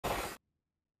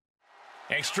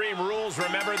Extreme Rules,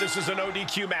 remember, this is an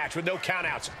ODQ match with no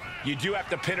countouts. You do have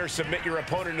to pin or submit your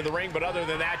opponent to the ring, but other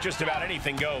than that, just about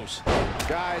anything goes.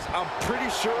 Guys, I'm pretty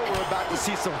sure we're about to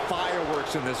see some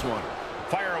fireworks in this one.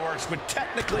 Fireworks would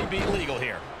technically be legal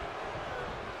here.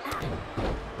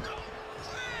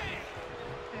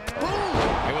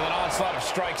 And with an onslaught of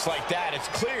strikes like that, it's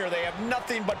clear they have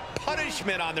nothing but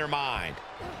punishment on their mind.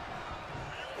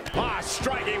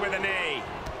 Striking with a knee.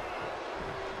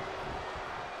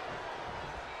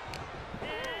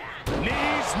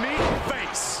 Knees meet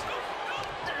face.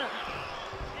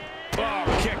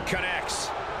 Oh, kick connects.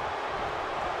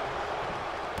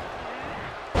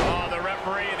 Oh, the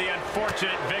referee, the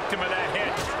unfortunate victim of that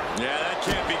hit. Yeah, that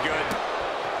can't be good.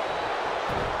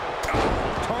 Oh,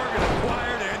 target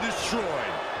acquired and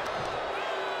destroyed.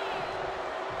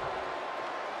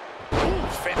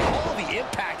 Oof, and all the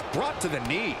impact brought to the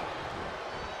knee.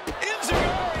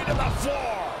 Enziguri to the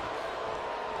floor.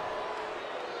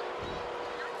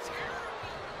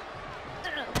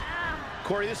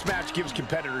 Corey, this match gives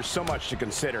competitors so much to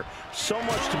consider, so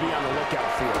much to be on the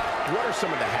lookout for. What are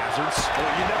some of the hazards? Well,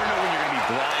 you never know when you're going to be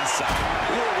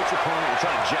blindsided. Or which opponent will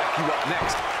try to jack you up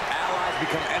next. Allies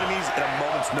become enemies at a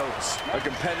moment's notice. A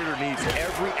competitor needs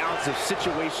every ounce of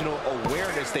situational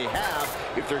awareness they have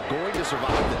if they're going to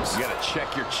survive this. You got to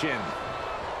check your chin.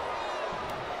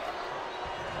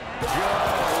 Oh,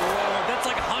 Lord, that's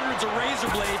like hundreds of razor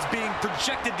blades being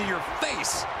projected to your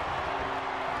face.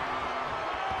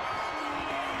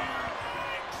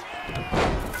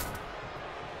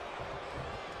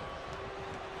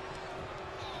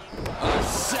 A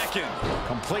second.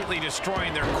 Completely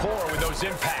destroying their core with those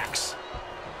impacts.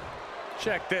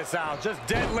 Check this out. Just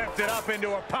deadlift it up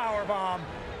into a power bomb.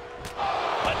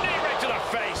 A knee right to the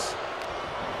face.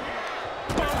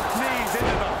 Both knees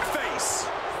into the face.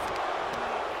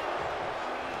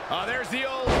 There's the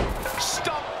old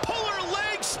stump puller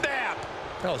leg snap.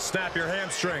 Oh, snap your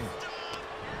hamstring.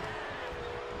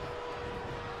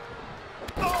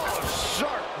 Oh,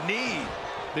 sharp knee.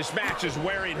 This match is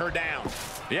wearing her down.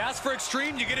 You ask for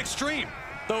extreme, you get extreme.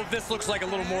 Though this looks like a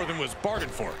little more than was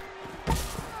bargained for.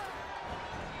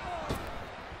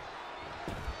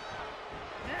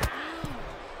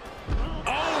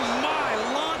 Oh my,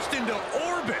 launched into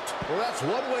orbit. Well, that's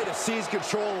one way to seize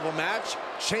control of a match.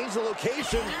 Change the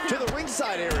location to the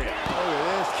ringside area. Look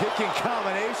at this kicking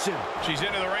combination. She's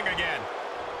into the ring again.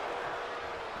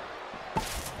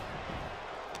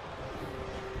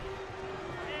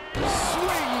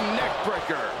 Swing neck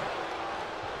breaker.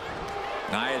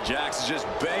 Nia Jax is just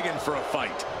begging for a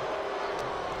fight.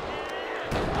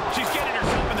 She's getting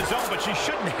herself in the zone, but she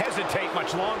shouldn't hesitate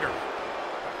much longer.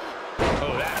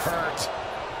 Oh, that hurt.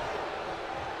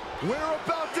 We're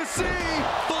about to see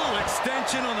Full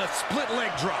extension on a split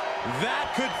leg drop.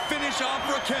 That could finish off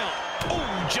Raquel.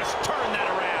 Oh, just turn that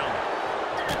around.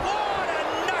 What a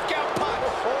knockout punch.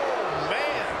 Oh,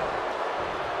 man.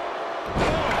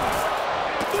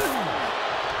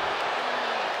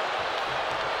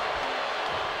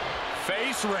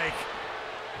 Face rake.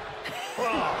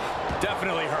 Oh,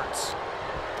 definitely hurts.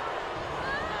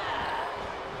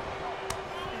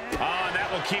 Oh, and that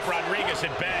will keep Rodriguez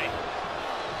at bay.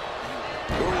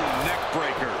 Ooh, neck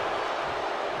breaker.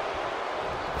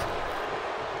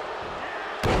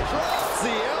 Drops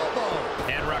the elbow.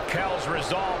 And Raquel's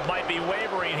resolve might be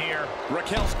wavering here.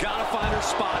 Raquel's got to find her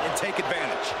spot and take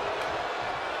advantage.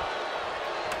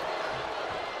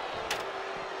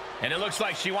 And it looks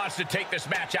like she wants to take this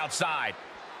match outside.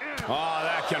 Oh,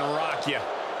 that can rock you.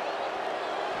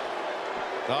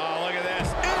 Oh, look at this.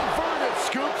 Inverted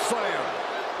scoop slam.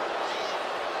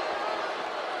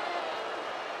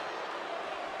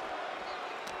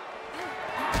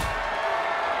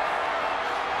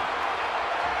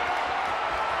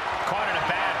 Caught in a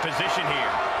bad position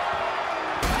here.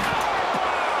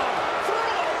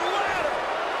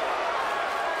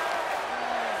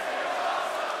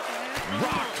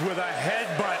 Rocked with a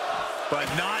headbutt, but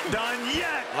not done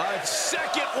yet. A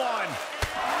second one.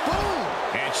 Boom.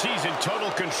 And she's in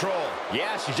total control.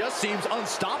 Yeah, she just seems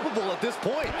unstoppable at this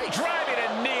point. Driving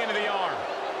a knee into the arm.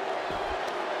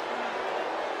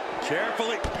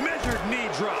 Carefully measured knee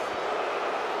drop.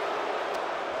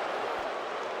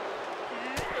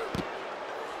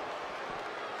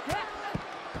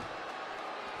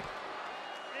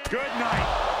 Good night.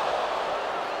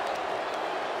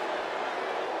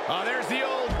 There's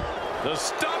the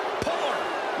stump puller.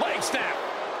 Leg snap.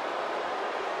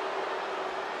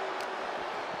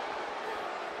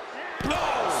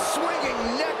 Oh,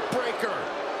 swinging neck breaker.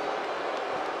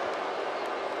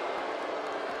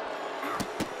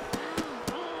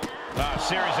 A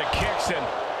series of kicks and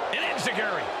an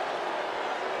enziguri.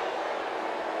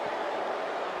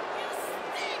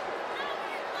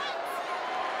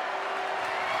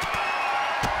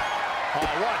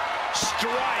 what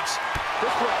strikes.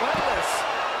 This relentless.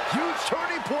 Huge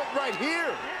turning point right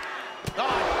here.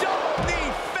 Double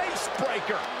knee face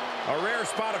breaker. A rare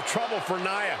spot of trouble for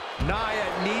Nia. Nia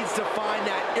needs to find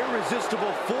that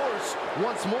irresistible force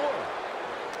once more.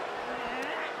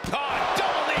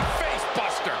 Double knee face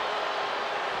buster.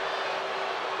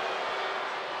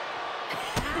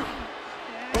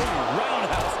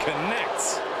 Roundhouse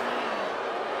connects.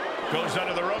 Goes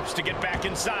under the ropes to get back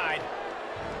inside.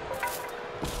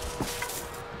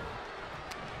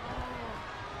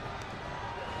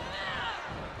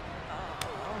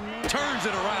 Turns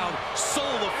it around, sole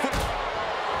of foot.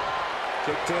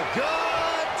 Kick to the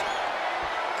gut.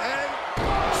 And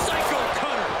Psycho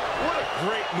cutter. what a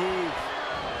great move.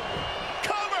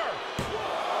 Cover.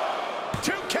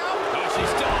 2 count. She's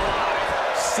still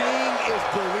alive. Seeing is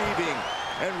believing.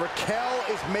 And Raquel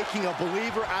is making a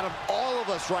believer out of all of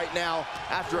us right now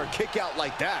after a kick out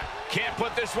like that. Can't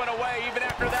put this one away even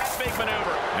after that big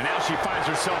maneuver. And now she finds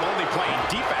herself only playing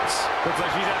defense. Looks like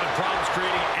she's having problems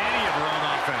creating any of her own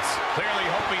offense. Clearly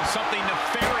hoping something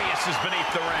nefarious is beneath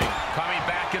the ring. Coming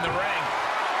back in the ring.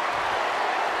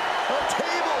 A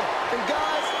table. And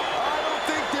guys, I don't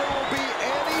think there will be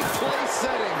any place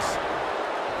settings.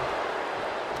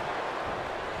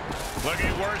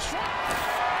 Looking worse.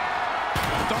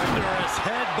 Thunderous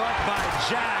headbutt by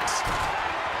Jax.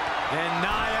 And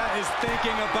Nia is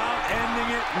thinking about ending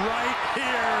it right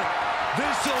here.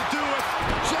 This'll do it.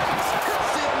 Jax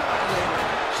hits the annihilator.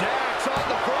 Jax on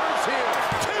the verge here.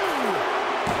 2.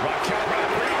 Raquel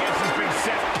Rodriguez has been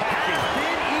set packing.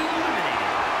 Been eliminated.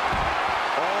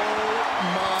 Oh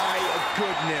my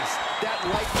goodness. That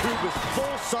light tube is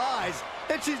full size,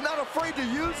 and she's not afraid to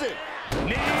use it.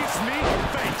 Knees meet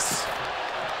face.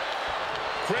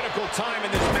 Critical time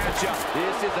in this matchup.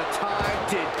 This is a time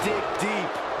to dig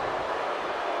deep.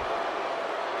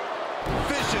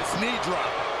 Vicious knee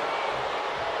drop.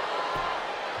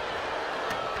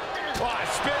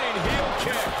 Spinning heel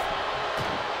kick.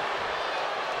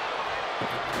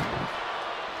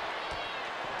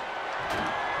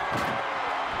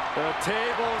 The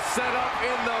table set up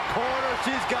in the corner.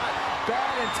 She's got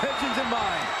bad intentions in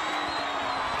mind.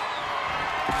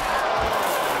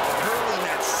 Hurling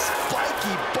that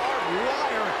spiky barbed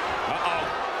wire.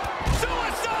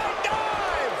 Suicide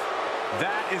dive!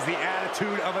 That is the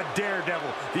attitude of a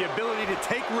daredevil. The ability to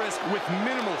take risk with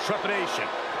minimal trepidation.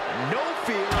 No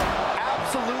fear,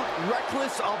 absolute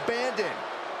reckless abandon.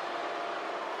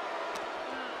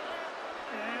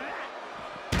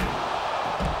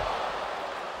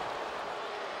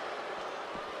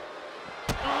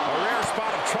 A rare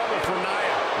spot of trouble for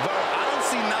Nia. Though I don't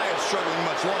see Nia struggling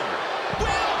much longer.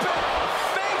 Wheelbarrow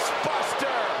face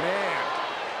buster! Man.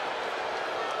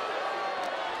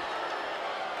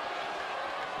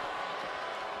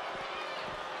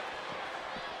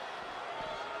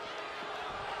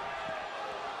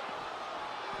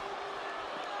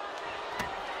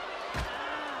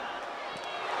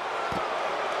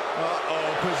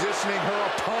 Positioning her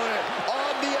opponent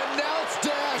on the announce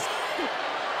desk.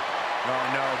 Oh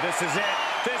no, this is it.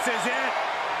 This is it.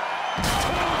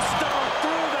 Tombstone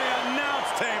through the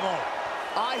announce table.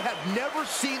 I have never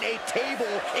seen a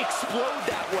table explode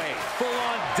that way.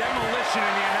 Full-on demolition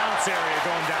in the announce area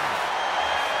going down.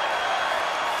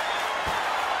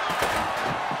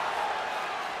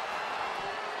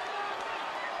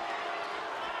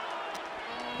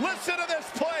 Listen to this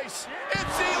place.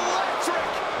 It's electric.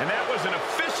 And that was an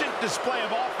efficient display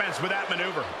of offense with that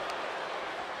maneuver.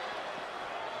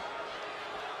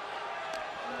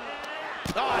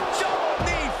 Double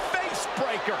knee face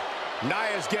breaker.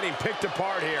 Nia's getting picked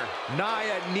apart here.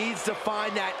 Nia needs to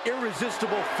find that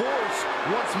irresistible force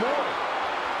once more.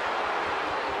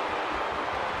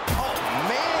 Oh,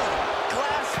 man.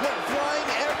 Glass went flying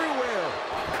everywhere.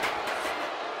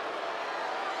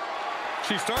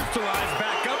 She starts to rise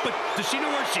back up, but does she know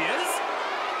where she is?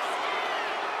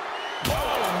 Oh,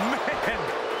 man.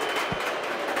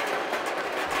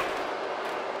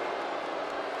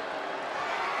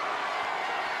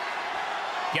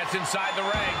 Gets inside the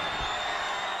ring.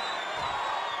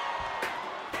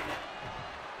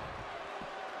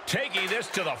 Taking this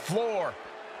to the floor.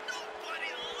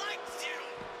 Nobody likes you.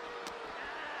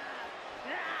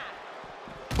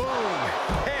 Boom.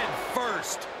 Head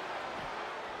first.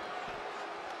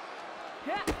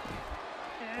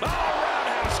 Oh,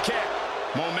 roundhouse kick.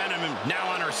 Momentum now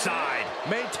on her side.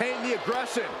 Maintain the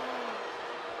aggression.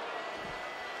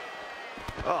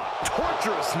 Oh,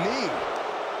 torturous knee.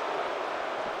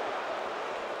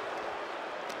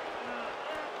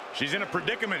 She's in a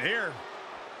predicament here.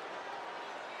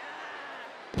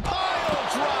 Pile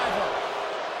driver.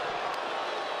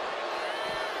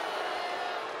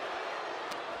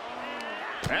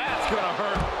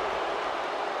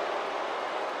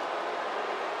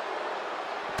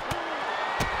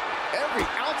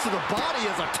 to the body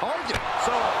as a target.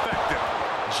 So effective.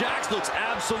 Jax looks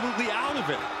absolutely out of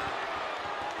it.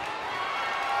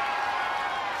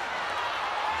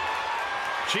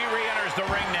 She re-enters the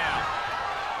ring now.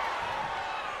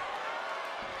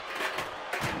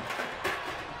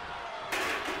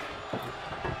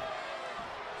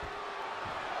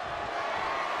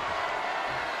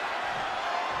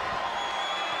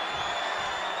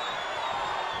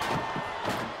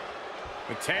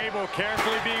 The table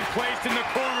carefully being placed in the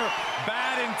corner.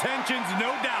 Bad intentions,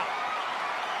 no doubt.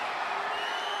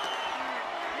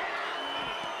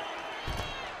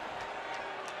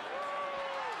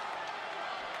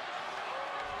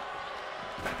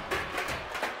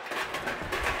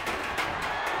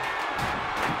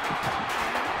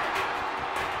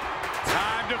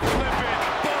 Time to flip it.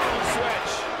 Boom,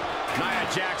 switch. Nia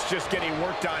Jax just getting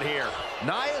worked on here.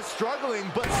 Nia's struggling,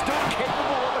 but still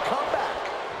capable of a comeback.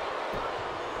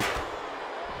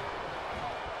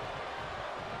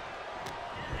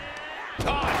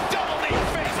 Oh, double knee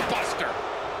face buster.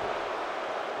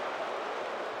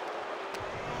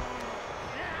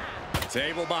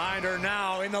 Table behind her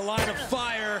now in the line of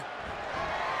fire.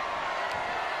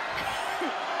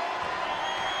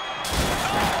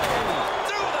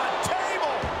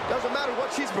 Doesn't matter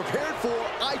what she's prepared for,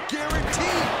 I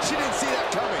guarantee she didn't see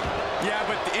that coming. Yeah,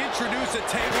 but to introduce a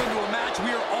table into a match,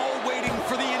 we are all waiting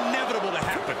for the inevitable to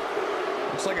happen.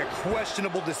 Looks like a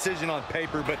questionable decision on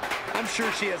paper, but I'm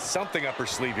sure she has something up her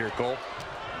sleeve here, Cole.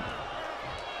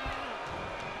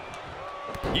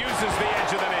 Uses the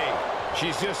edge of the knee.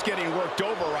 She's just getting worked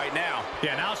over right now.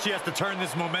 Yeah, now she has to turn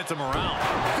this momentum around.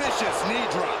 Vicious knee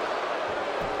drop.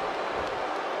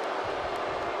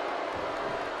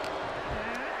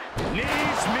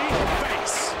 Knees meet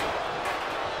face.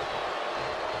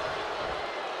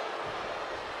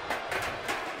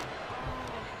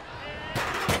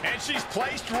 And she's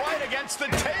placed right against the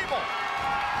table.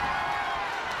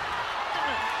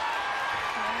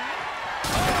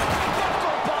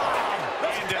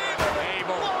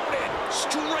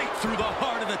 Straight through the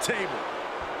heart of the table.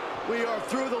 We are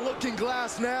through the looking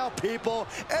glass now, people.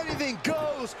 Anything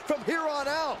goes from here on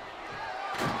out.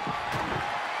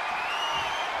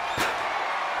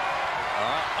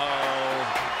 Uh-oh.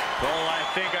 Well, I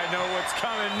think I know what's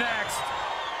coming next.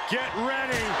 Get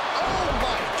ready. Oh,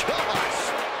 my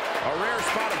gosh. A rare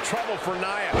spot of trouble for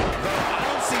Nia. I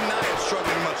don't see Nia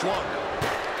struggling much longer.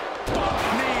 Both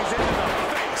knees into the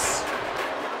face.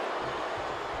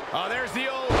 Oh, there's the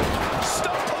old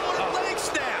stump hold leg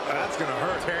snap. That's going to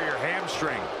hurt. Tear your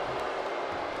hamstring.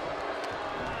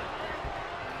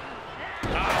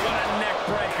 Ah, what a neck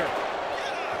breaker.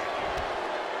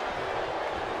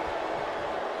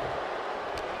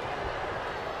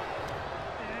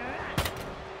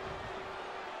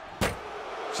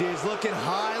 She's looking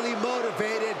highly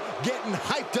motivated, getting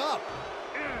hyped up.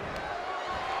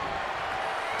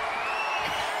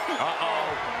 Uh-oh.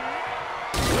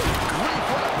 Grief,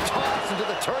 what a toss into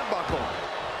the turnbuckle.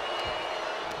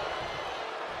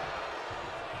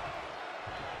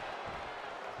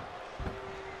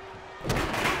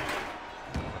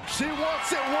 She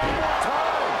wants it one more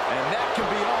time. And that can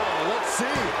be all. Let's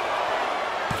see.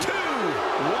 2.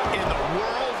 What in the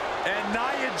world? And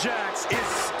Nia Jax is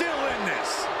still in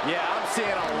this. Yeah, I'm seeing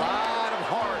a lot of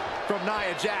heart from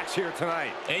Nia Jax here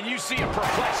tonight. And you see a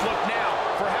perplexed look now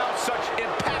for how such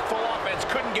impactful offense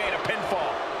couldn't gain a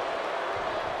pinfall.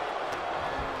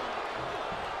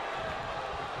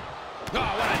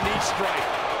 Oh, what a knee strike.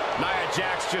 Nia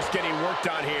Jax just getting worked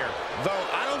on here. Though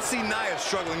I don't see Nia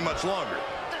struggling much longer.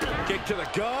 Kick to the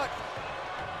gut.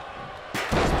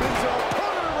 Spins her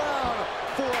opponent around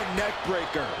for a neck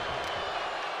breaker.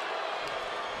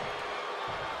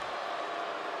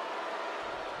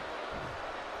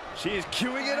 She's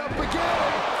queuing it up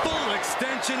again. Full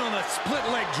extension on the split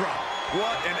leg drop.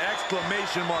 What an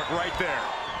exclamation mark right there.